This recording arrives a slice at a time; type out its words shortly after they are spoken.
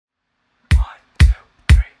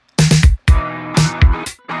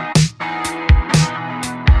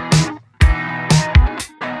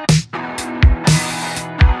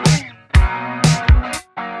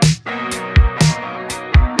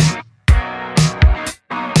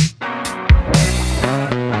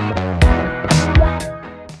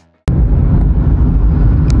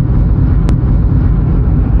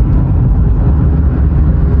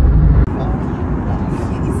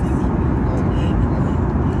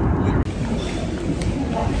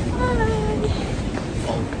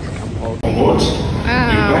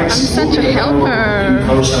to help her.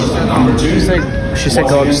 She said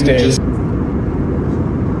go upstairs.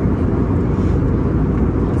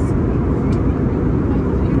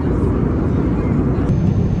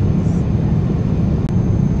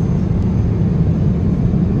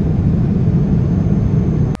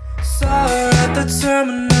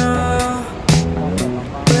 Terminal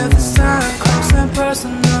where the sign close and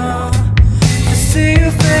personal to see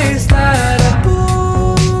your face light up.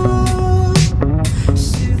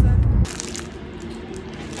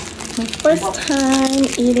 My first time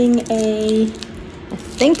eating I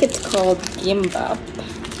think it's called gimbap.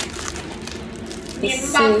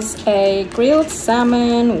 This is a grilled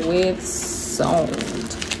salmon with salt.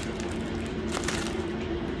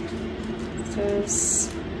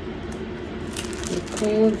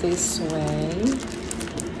 Grill this way,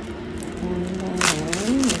 and then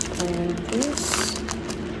we grill this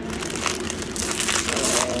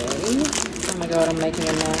way. Oh my god, I'm making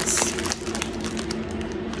a mess.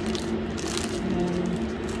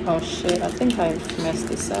 Oh shit, I think I've messed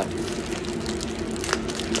this up.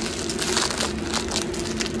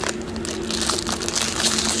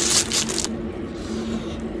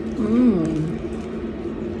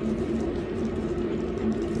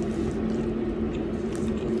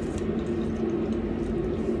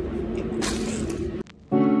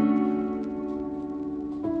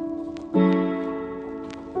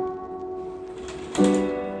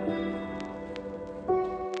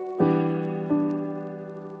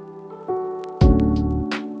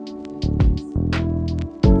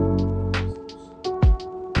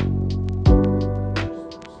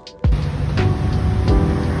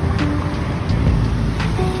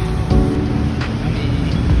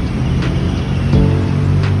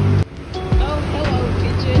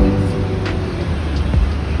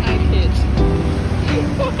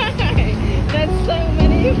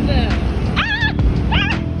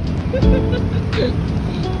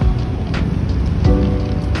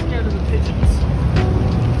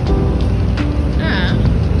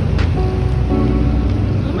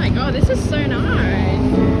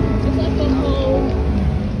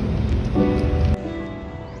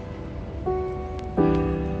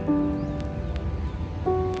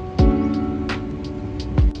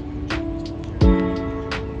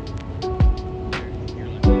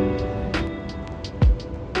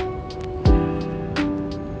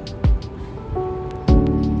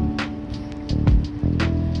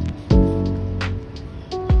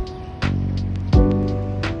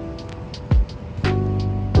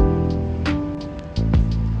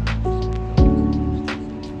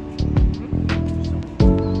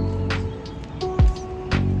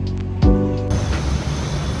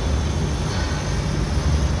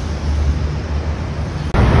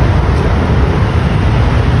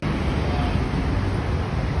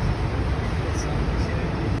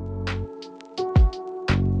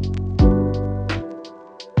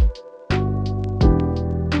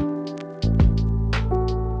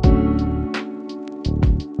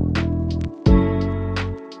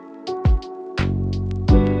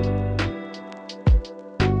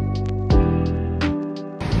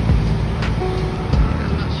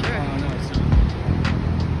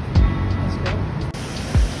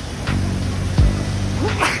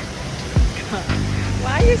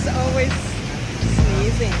 He's always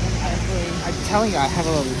sneezing. I'm telling you, I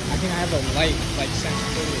think I have a light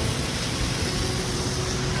sensitivity.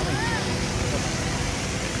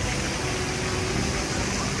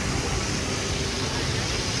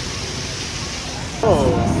 Oh.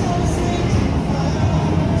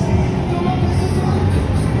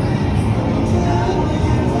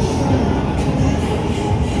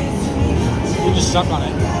 You just stuck on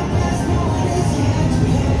it.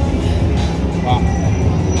 Wow.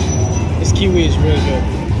 This kiwi is really good.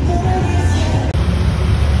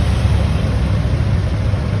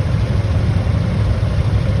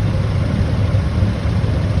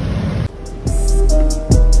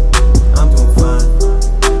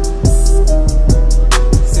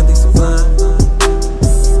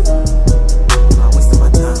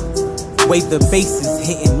 Way the bass is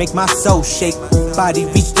hitting, make my soul shake. Body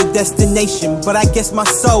reach the destination, but I guess my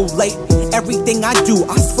soul late. Everything I do,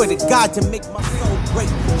 I swear to God, to make my soul great.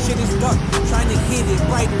 Shit is dark, trying to hit it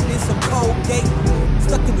brighter than some cold gate.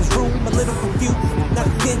 Stuck in this room, a little confused. Not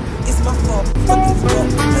again, it's my fault. Fuck this fault,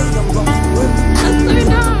 cause I'm lost. That's so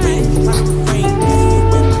nice.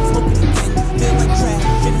 Smoking again, feel like trash.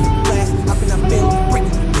 Shit is glass, how can I feel?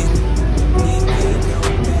 Breaking again.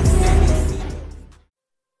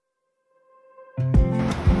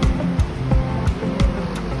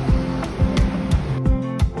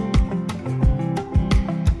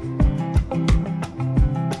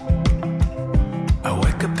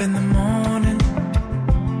 In the morning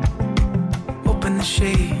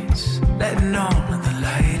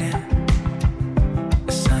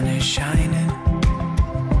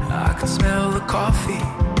coffee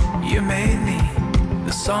you made me,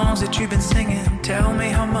 the songs that you've been singing tell me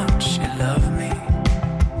how much you love me.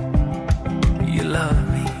 You love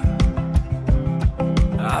me.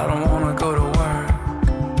 I don't wanna go to work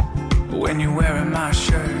when you're wearing my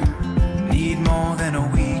shirt. Need more than a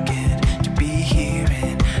weekend to be here,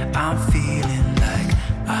 and I'm feeling like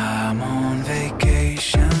I'm on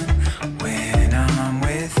vacation when I'm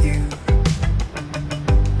with you.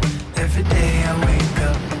 Every day I wake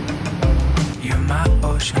up, you're my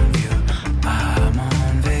ocean view. I'm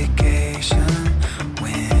on vacation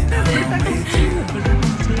when I'm with you.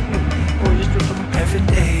 Every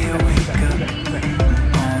day I wake up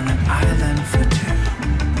on an island for two.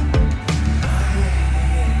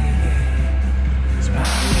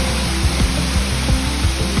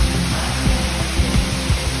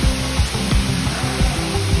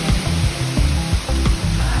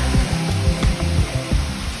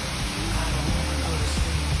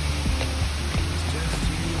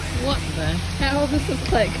 What the hell? This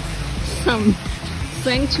is like some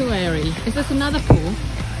sanctuary. Is this another pool?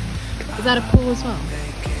 Is that a pool as well?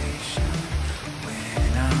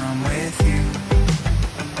 When I'm with you.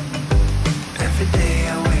 Every day I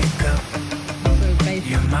wake up,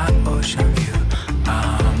 you're my ocean view.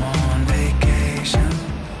 I'm on vacation.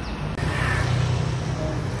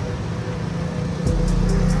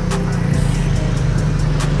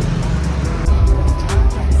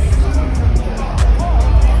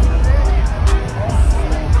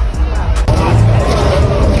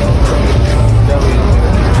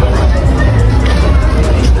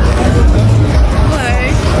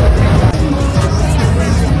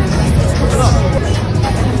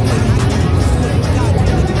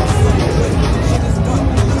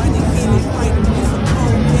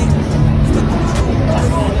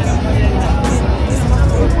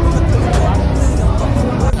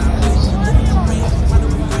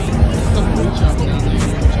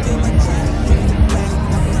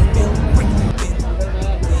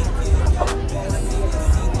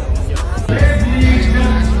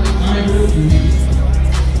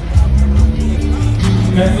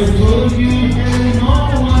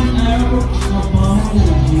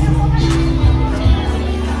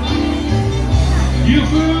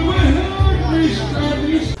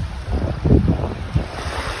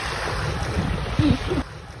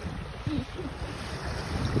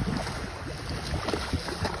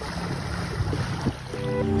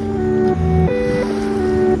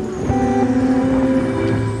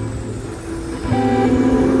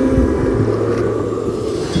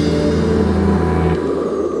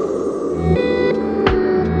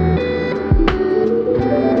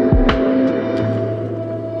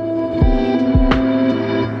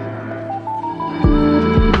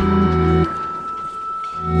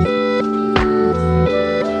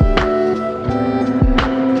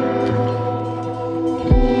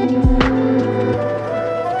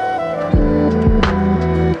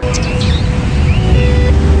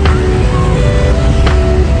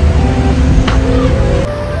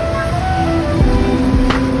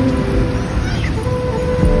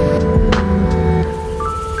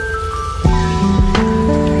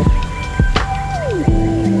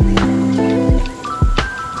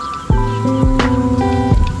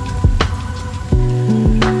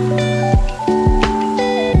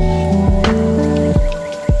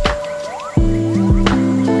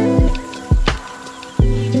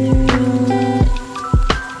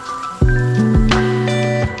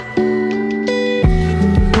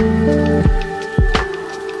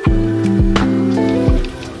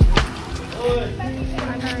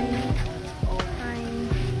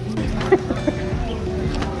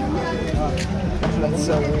 That's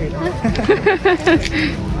so weird.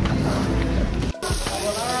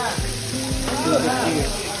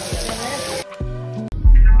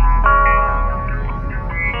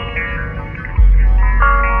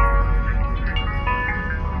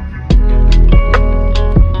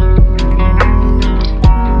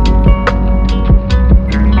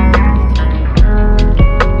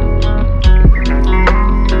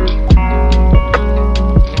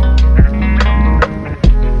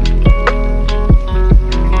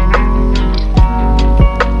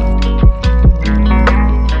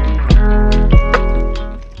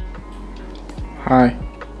 Hi.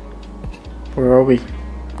 Where are we?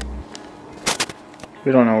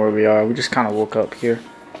 We don't know where we are. We just kind of woke up here.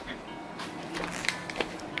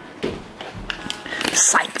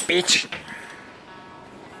 Psych, bitch!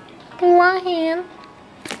 Hua-Hin.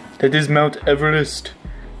 That is Mount Everest.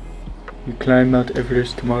 We climb Mount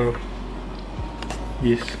Everest tomorrow.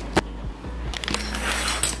 Yes.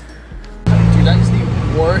 Dude, that is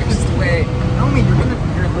the worst way. No, I mean, you're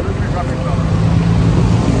literally gonna drop your phone.